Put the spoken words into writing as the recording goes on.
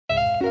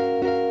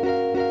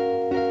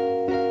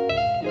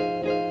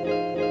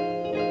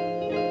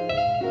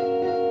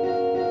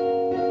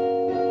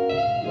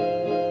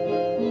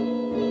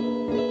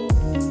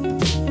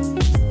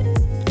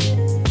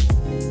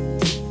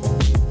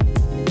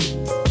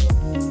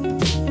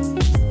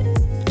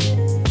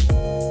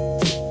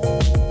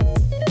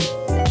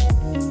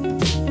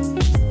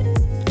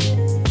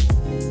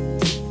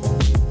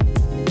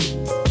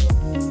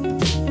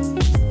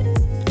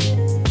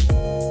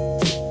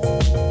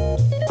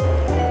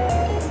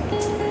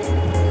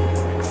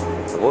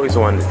always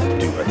wanted to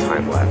do a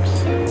time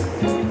lapse.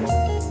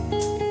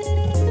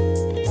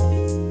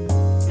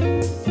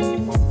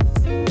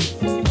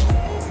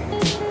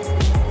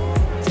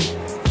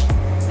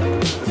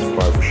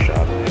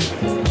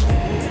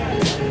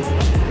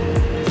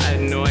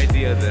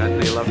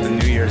 That they left the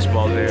New Year's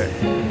ball there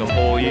the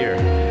whole year.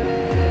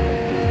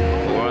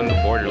 We're on the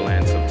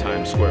borderlands of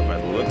Times Square by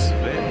the looks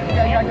of it.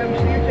 Yeah, you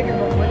see your ticket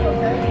real quick,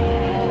 okay?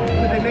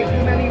 Would they make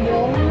too many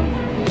rolls?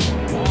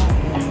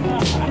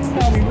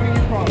 Tell me, where are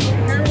you from?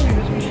 Apparently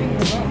this machine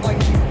does not like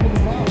you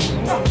putting rolls.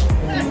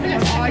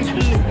 But I do,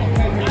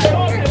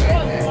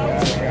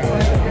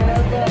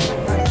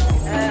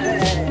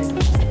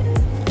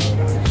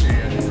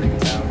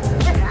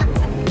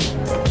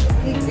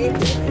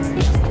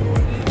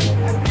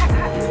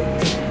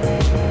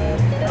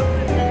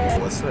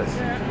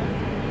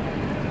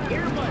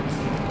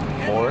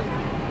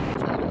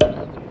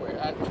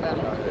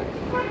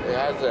 It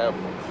has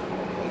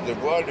the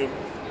volume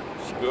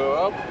screw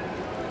up.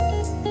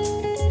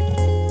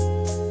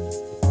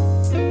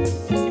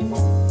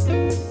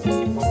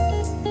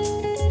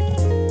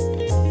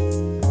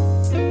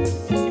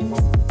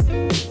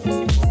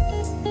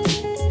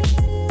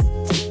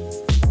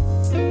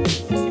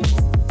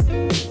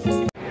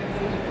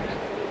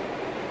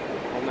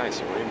 Oh, nice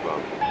rainbow.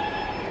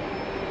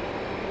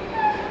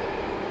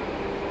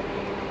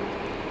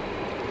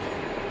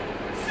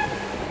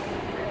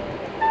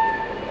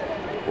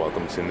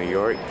 Welcome to New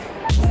York.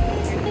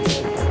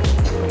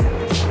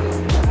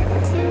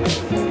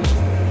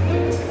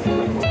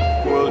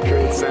 World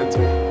Trade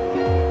Center.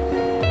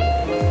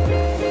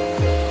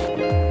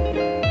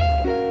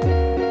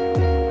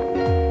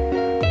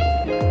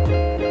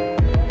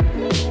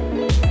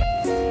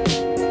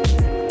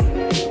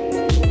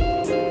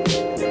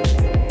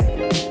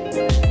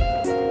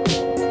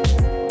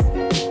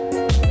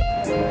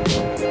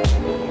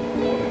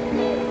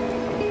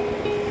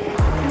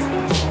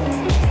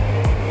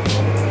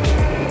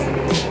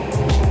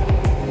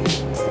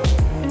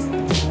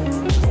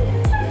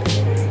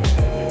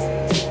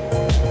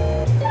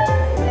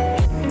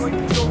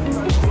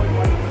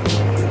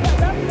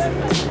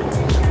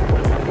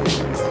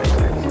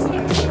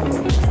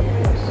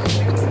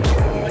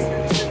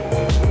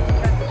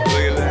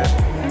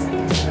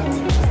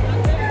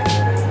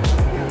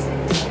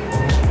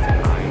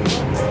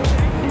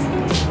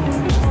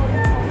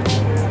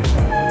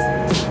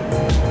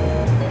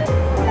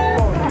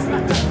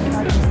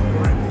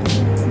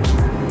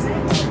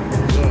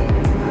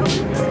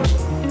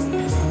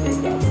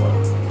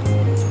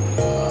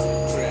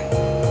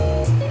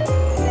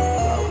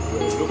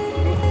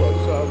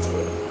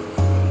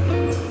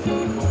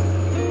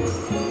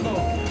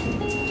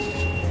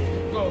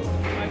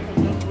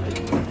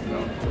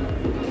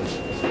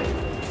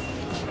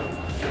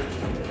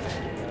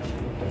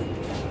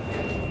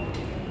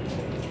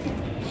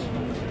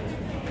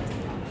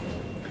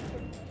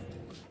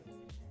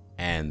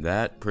 And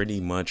that pretty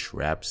much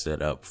wraps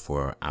it up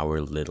for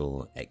our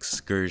little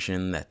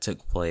excursion that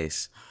took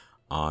place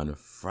on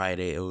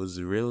Friday. It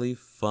was really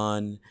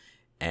fun,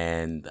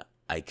 and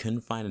I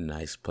couldn't find a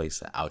nice place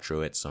to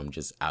outro it, so I'm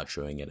just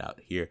outroing it out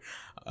here.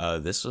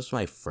 This was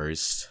my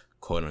first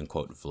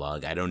quote-unquote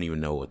vlog. I don't even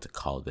know what to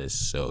call this,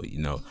 so you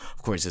know,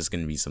 of course there's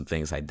gonna be some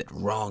things I did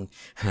wrong,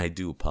 and I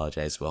do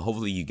apologize, but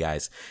hopefully you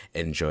guys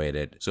enjoyed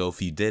it. So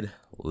if you did,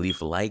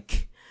 leave a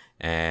like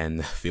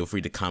and feel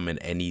free to comment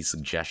any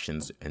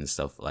suggestions and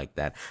stuff like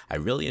that. I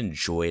really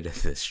enjoyed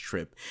this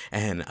trip,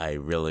 and I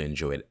really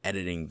enjoyed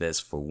editing this.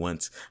 For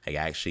once, I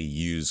actually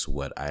use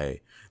what I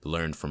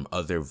learned from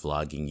other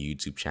vlogging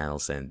YouTube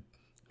channels and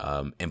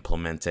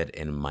implement it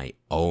in my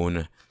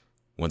own,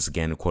 once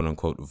again,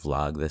 quote-unquote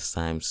vlog this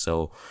time.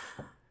 So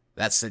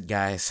that's it,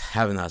 guys.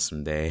 Have an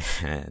awesome day,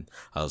 and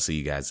I'll see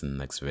you guys in the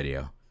next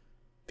video.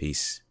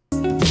 Peace.